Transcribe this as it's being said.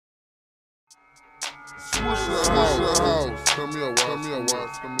Switch your house. Come here,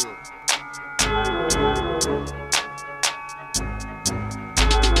 watch. Come here.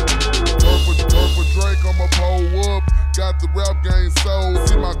 Purple Drake, I'ma pull up. Got the rap game sold.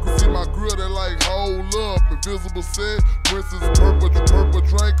 See my grill, they like hold up. Invisible set, Princess Purple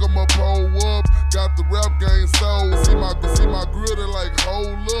Drake, I'ma pull up. Got the rap game sold. See my grill, they like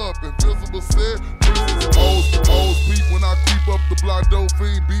hold up. Invisible set, Princess O's peep when I creep up the block. Dope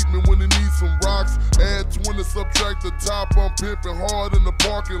fiend beat me when he needs some rocks. Add 20, subtract the top. I'm pimping hard in the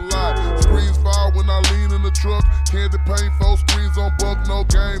parking lot. Screens fire when I lean in the truck. Candy paint, 4 screens on buck. No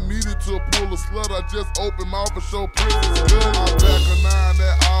game needed to pull a slut. I just open mouth and show Princess good. I back a 9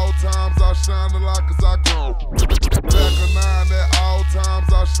 at all times. I shine a lot cause I go. Back a 9 at all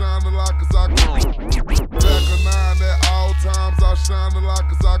times. I shine a lot cause I go. Back a 9 at all times. I shine a lot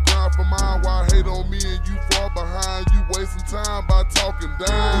cause I grind for mine. Why hate on me and you far behind? You wasting time by talking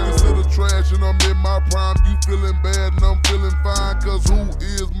down. You consider trash and I'm in my prime. You feeling bad and I'm feeling fine. Cause who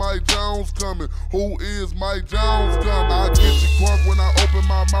is Mike Jones coming? Who is Mike Jones coming? I get you crunk when I open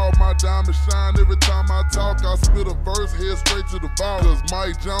my mouth. My diamond shine every time I talk. I spit a verse, head straight to the vault. Cause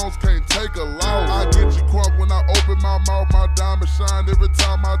Mike Jones can't take a loss. I get you crunk when I open my mouth. My diamond shine every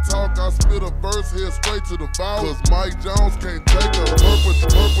time I talk. I spit a verse, head straight to the vault. Cause Mike Jones can't take a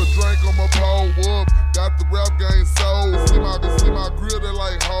purple drink, I'ma pull up. Got the rap game sold. See my grill, they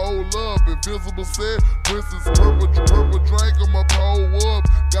like hold up. Invisible set, Princess Purple Drink, I'ma pull up.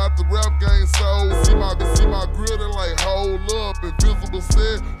 Got the rap game sold. See my grill, they like hold up. Invisible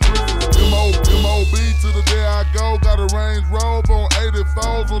set, Princess MOB to the day I go. Got a Range Rover on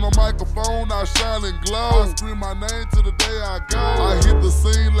 84s on the microphone. I shine and glow. I scream my name to the day I go. I hit the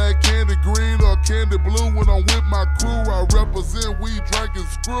scene like candy green or candy blue when I'm with my crew. I represent weed, drinking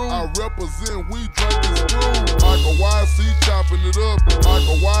screw. I represent weed, drinking screw. Like a YC chopping it up. Like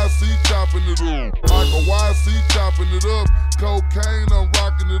a YC chopping it up. Like a YC chopping it up. Cocaine, I'm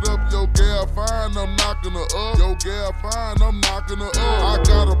rocking it up. Yo, gal fine, I'm knocking her up. Yo, gal fine, I'm knocking her up. I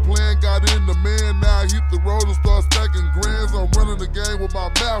got a plan, got in the man. Now I hit the road and start stacking grands. I'm running the game with my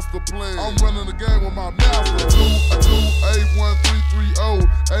master plan. I'm running the game with my master. 281-330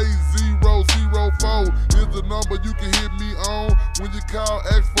 8004 is the number you can hit me on when you call.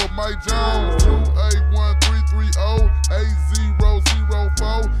 Ask for Mike Jones. 281-330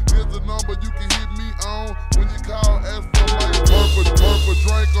 8004 is the number you can hit me on when you call. Ask for Mike. Purple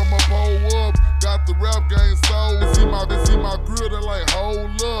drink, I'ma pull up. Got the rap game sold. See my grill, they like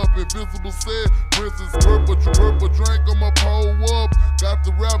hold up. Invisible set, Princess Purple Drink, I'ma pull up. Got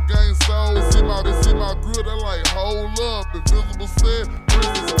the rap game sold. See my grill, they like hold up. Invisible set,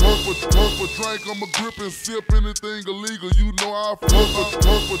 Princess Purple Drink, I'ma grip and sip anything illegal. You know I flip.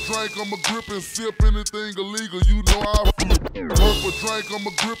 Purple drink, I'ma grip and sip anything illegal. You know I flip. Purple drink,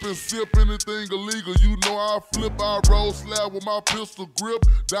 I'ma grip and sip anything illegal. You know I flip. I roll slab with my pistol grip.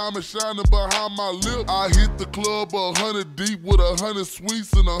 Diamond shining behind my lip. I hit the club 100 deep with 100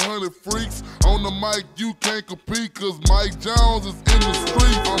 sweets and 100 freaks. On the mic, you can't compete, cause Mike Jones is in the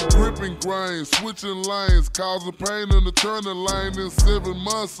street. I'm gripping grain, switching lanes, causing pain in the turning lane. In 7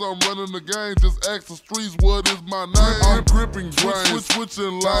 months, I'm running the game. Just ask the streets, what is my name? I'm gripping grain,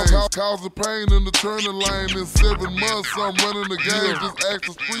 switching lanes, causing pain in the turning lane. In 7 months, I'm running the game. Just ask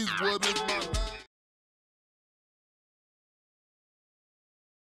the streets, what is my name?